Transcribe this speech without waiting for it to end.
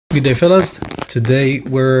Good day, fellas. Today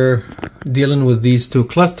we're dealing with these two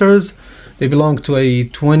clusters. They belong to a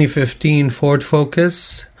 2015 Ford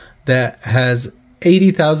Focus that has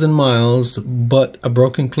 80,000 miles but a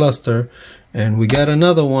broken cluster, and we got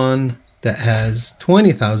another one that has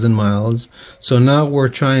 20,000 miles. So now we're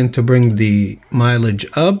trying to bring the mileage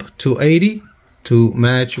up to 80 to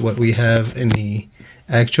match what we have in the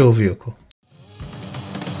actual vehicle.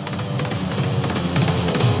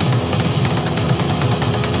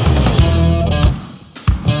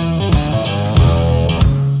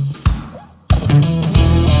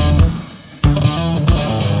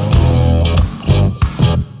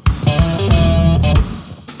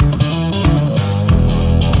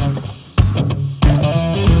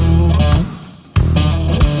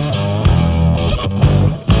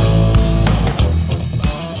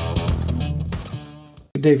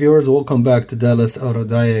 Good day, viewers. Welcome back to Dallas Auto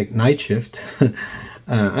Diag Night Shift.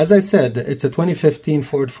 As I said, it's a 2015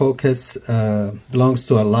 Ford Focus, belongs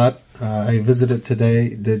to a lot. I visited today,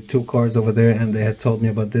 did two cars over there, and they had told me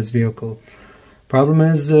about this vehicle. Problem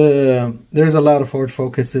is, there's a lot of Ford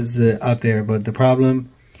Focuses out there, but the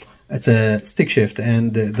problem, it's a stick shift,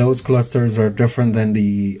 and those clusters are different than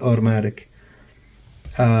the automatic.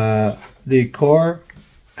 The car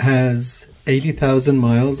has 80,000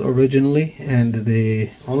 miles originally, and the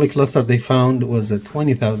only cluster they found was at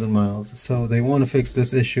 20,000 miles. So they want to fix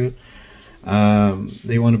this issue.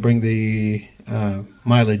 They want to bring the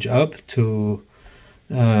mileage up to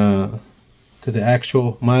the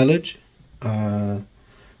actual mileage.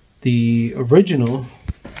 The original,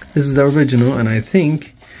 this is the original, and I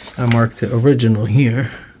think I marked the original here.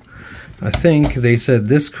 I think they said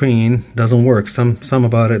this screen doesn't work. Some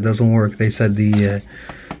about it doesn't work. They said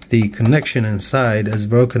the connection inside is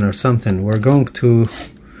broken or something. We're going to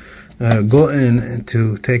go in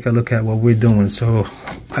to take a look at what we're doing. So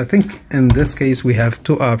I think in this case we have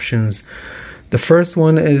two options. The first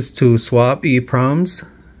one is to swap EEPROMs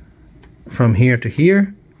from here to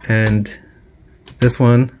here, and this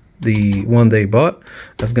one, the one they bought,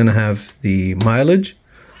 is gonna have the mileage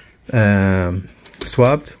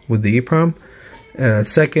swapped with the EEPROM.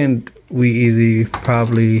 Second, we either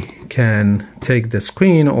probably can take the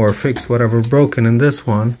screen or fix whatever broken in this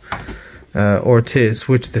one, or to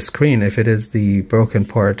switch the screen if it is the broken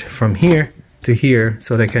part from here to here,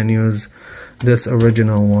 so they can use this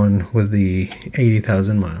original one with the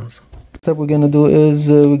 80,000 miles. What we're gonna do is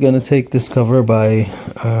we're gonna take this cover by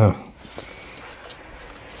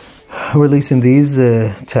releasing these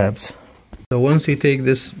tabs. So once you take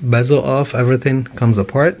this bezel off, everything comes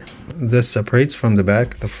apart. This separates from the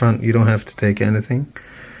back. The front, you don't have to take anything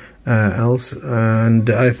else. And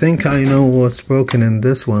I think I know what's broken in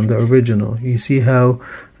this one, the original. You see how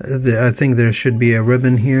I think there should be a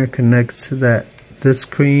ribbon here connects this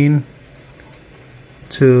screen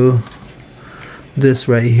to this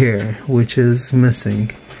right here, which is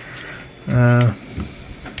missing.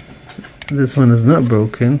 This one is not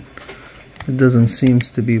broken. It doesn't seem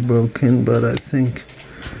to be broken, but I think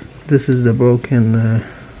this is the broken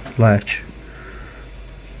latch.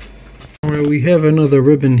 Alright, we have another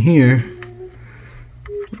ribbon here,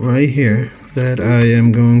 right here, that I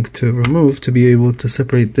am going to remove to be able to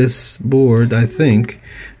separate this board, I think,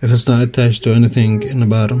 if it's not attached to anything in the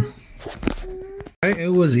bottom. Alright, it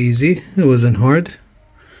was easy, it wasn't hard.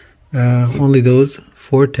 Only those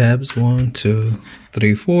 4 tabs, 1, 2,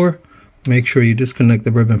 3, 4. Make sure you disconnect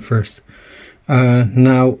the ribbon first.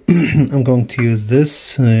 Now I'm going to use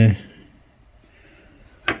this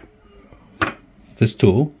this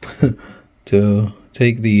tool to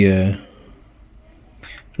take the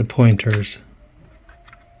pointers.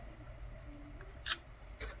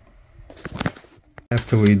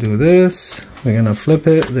 After we do this, we're gonna flip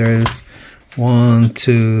it. There is 1,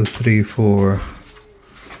 2, 3, 4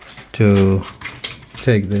 to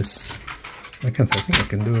take this. I think I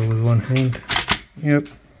can do it with one hand. Yep.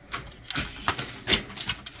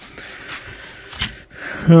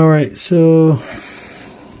 Alright, so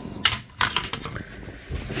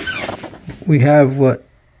we have what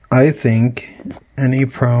I think an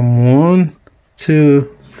EEPROM 1,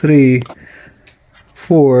 2, 3,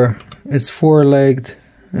 4. It's 4-legged,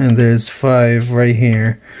 and there's 5 right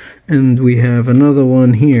here, and we have another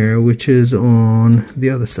one here which is on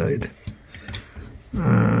the other side.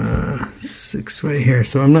 6 right here.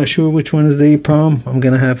 So I'm not sure which one is the EEPROM. I'm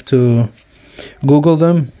gonna have to Google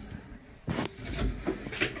them.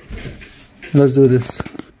 Let's do this.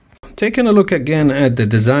 Taking a look again at the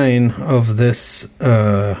design of this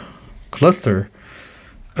cluster,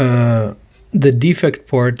 the defect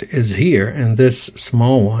part is here in this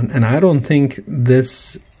small one, and I don't think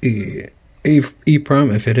this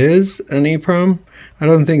EEPROM. If it is an EEPROM, I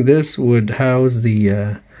don't think this would house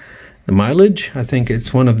the mileage. I think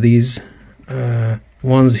it's one of these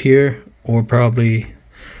ones here, or probably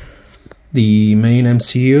the main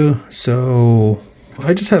MCU. So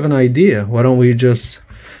I just have an idea. Why don't we just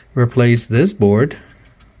replace this board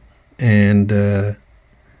and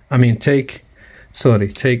take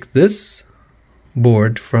this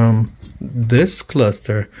board from this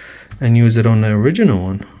cluster and use it on the original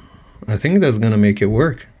one. I think that's gonna make it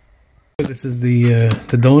work. This is the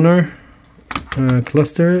donor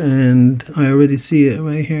cluster, and I already see it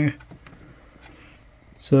right here.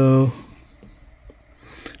 So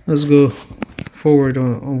let's go forward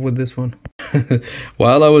on with this one.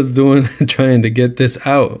 While I was trying to get this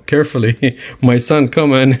out carefully, my son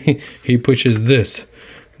come and he pushes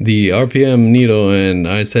the RPM needle, and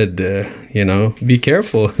I said, be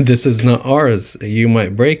careful, this is not ours, you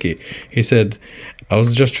might break it. He said, I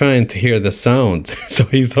was just trying to hear the sound. So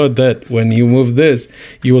he thought that when you move this,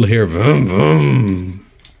 you will hear boom, boom.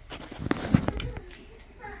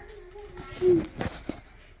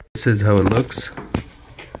 This is how it looks.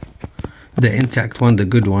 The intact one, the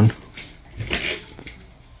good one.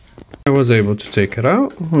 I was able to take it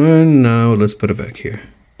out, and now let's put it back here.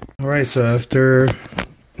 Alright, so after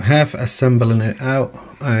half assembling it out,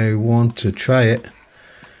 I want to try it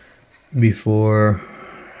before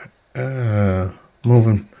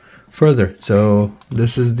moving further. So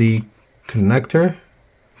this is the connector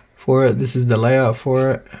for it, this is the layout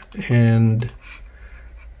for it, and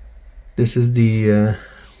this is the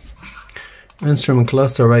instrument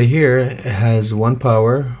cluster right here. It has one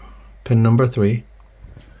power, pin number 3,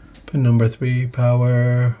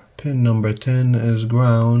 power, pin number 10 is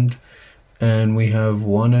ground, and we have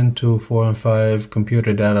 1 and 2, 4 and 5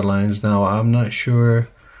 computer data lines. Now I'm not sure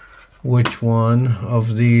which one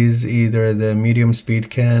of these, either the medium speed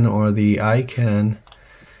can or the I can,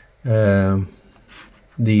 the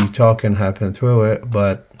talk can happen through it,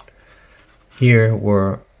 but here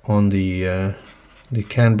we're on the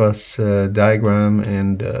CAN bus diagram,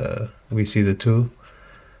 and we see the two.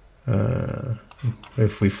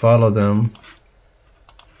 If we follow them,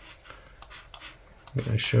 I'm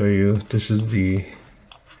going to show you, this is the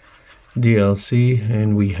DLC,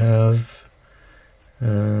 and we have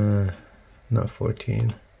not 14,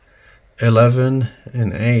 11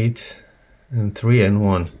 and 8 and 3 and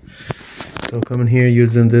 1. So coming here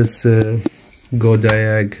using this Go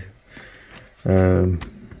Diag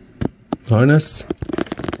harness,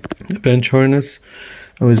 bench harness,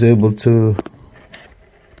 I was able to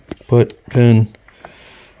put pin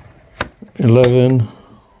 11,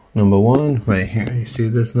 number 1 right here. You see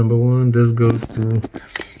this number 1, this goes to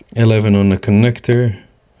 11 on the connector.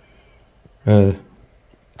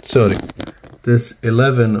 Sorry, this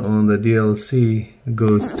 11 on the DLC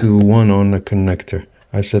goes to 1 on the connector.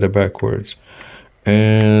 I said it backwards,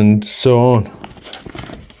 and so on.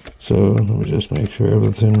 So let me just make sure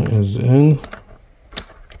everything is in.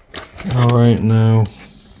 Alright, now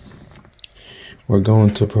we're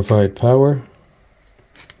going to provide power.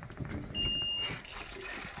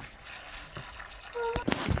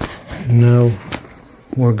 Now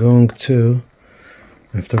we're going to,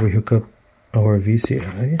 after we hook up our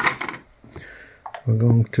VCI, we're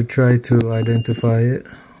going to try to identify it.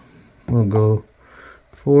 We'll go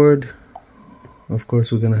forward. Of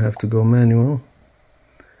course, we're going to have to go manual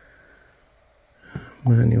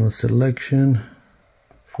selection,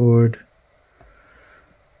 forward,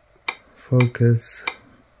 focus,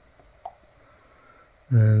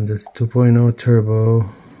 and it's 2.0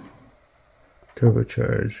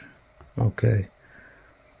 turbocharge. Okay.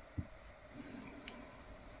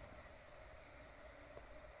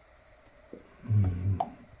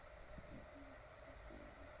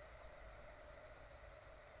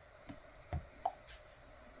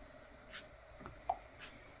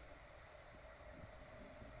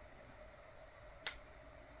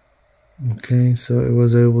 Okay, so it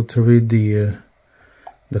was able to read the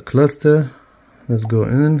cluster. Let's go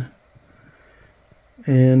in,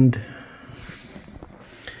 and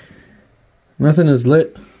nothing is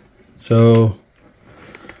lit, so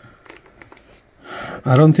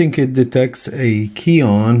I don't think it detects a key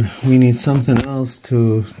on. We need something else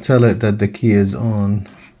to tell it that the key is on,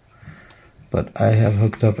 but I have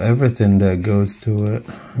hooked up everything that goes to it,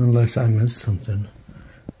 unless I missed something.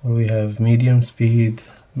 Well, we have medium speed,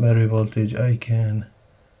 battery voltage, ICANN,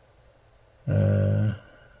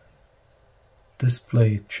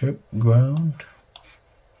 display chip, ground.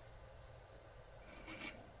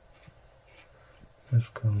 This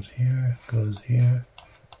comes here, goes here,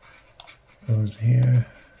 goes here,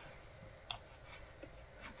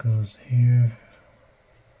 goes here,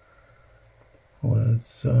 with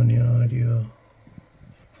Sony audio.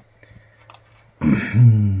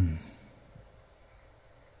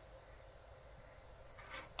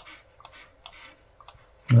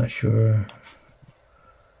 Not sure.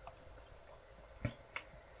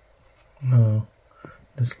 No.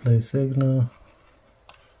 Display signal.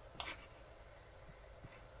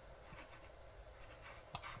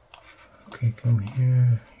 Okay, come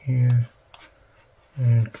here, here,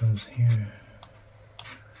 and it comes here.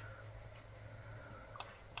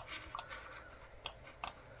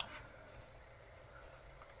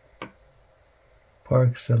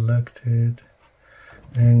 Park selected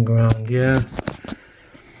and ground, yeah.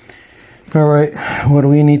 All right, what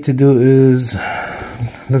we need to do is,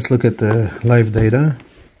 let's look at the live data.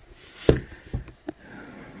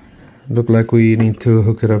 Look like we need to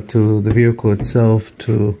hook it up to the vehicle itself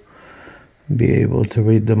to be able to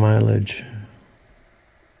read the mileage.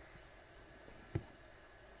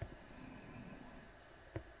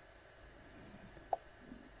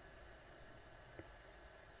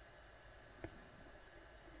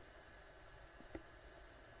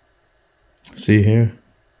 See here,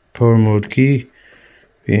 power mode key,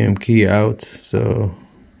 PM key out, so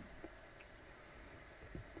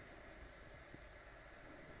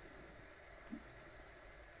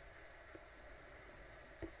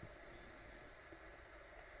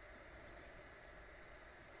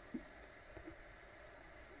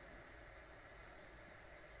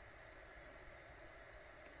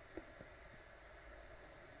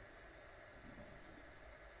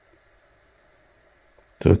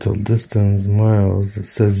total distance miles, it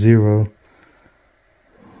says 0.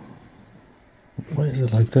 Why is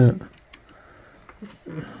it like that?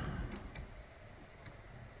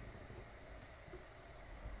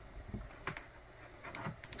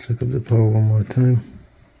 Check up the power one more time.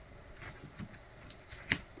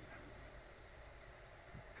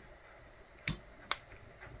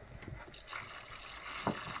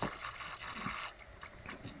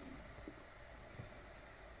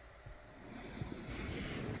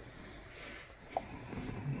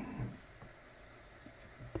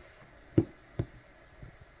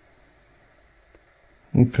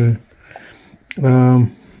 Okay.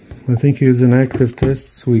 I think using active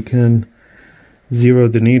tests we can zero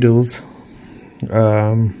the needles.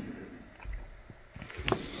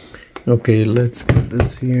 Okay, let's put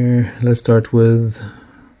this here. Let's start with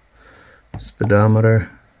speedometer.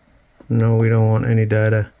 No, we don't want any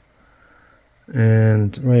data.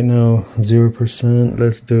 And right now 0%.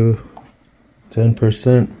 Let's do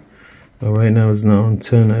 10%. But right now it's not on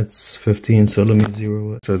 10, it's 15, so let me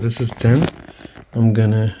zero it. So this is 10. I'm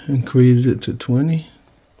gonna increase it to 20.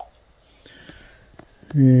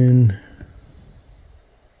 And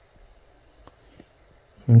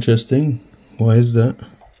interesting. Why is that?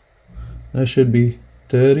 That should be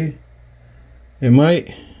 30. It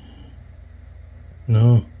might.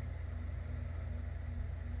 No.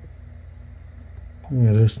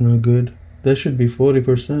 Yeah, that's not good. That should be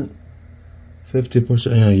 40%.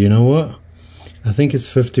 50%. Yeah, you know what? I think it's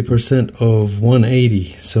 50% of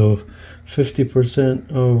 180. So 50%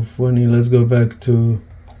 of 180. Let's go back to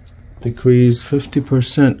decrease.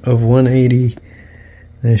 50% of 180.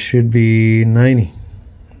 That should be 90.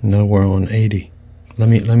 Now we're on 80. Let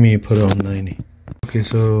me put it on 90. Okay,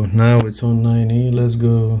 so now it's on 90. Let's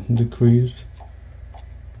go decrease.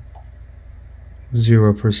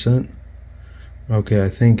 0%. Okay, I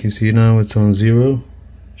think you see now it's on 0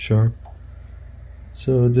 sharp.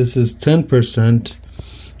 So this is 10%,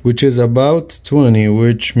 which is about 20,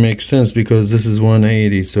 which makes sense because this is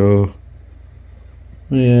 180. So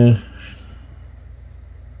yeah,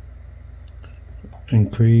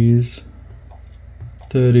 increase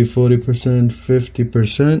 30, 40%,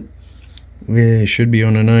 50%. Yeah, it should be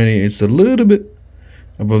on a 90. It's a little bit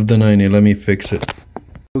above the 90. Let me fix it.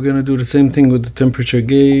 We're gonna do the same thing with the temperature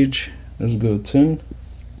gauge. Let's go 10,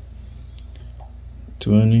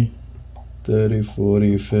 20, 30,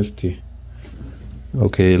 40, 50.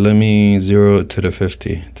 Okay, let me zero it to the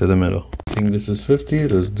 50, to the middle. I think this is 50.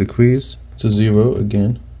 Let's decrease to 0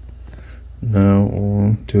 again. Now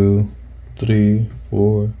 1, 2, 3,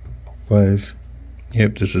 4, 5.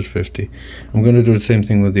 Yep, this is 50. I'm gonna do the same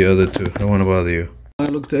thing with the other two. I don't want to bother you. I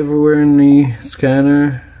looked everywhere in the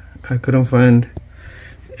scanner. I couldn't find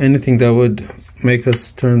anything that would make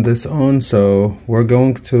us turn this on, so we're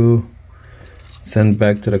going to send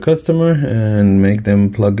back to the customer and make them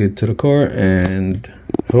plug it to the car, and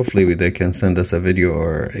hopefully they can send us a video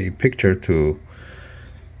or a picture to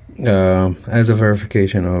as a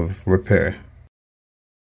verification of repair.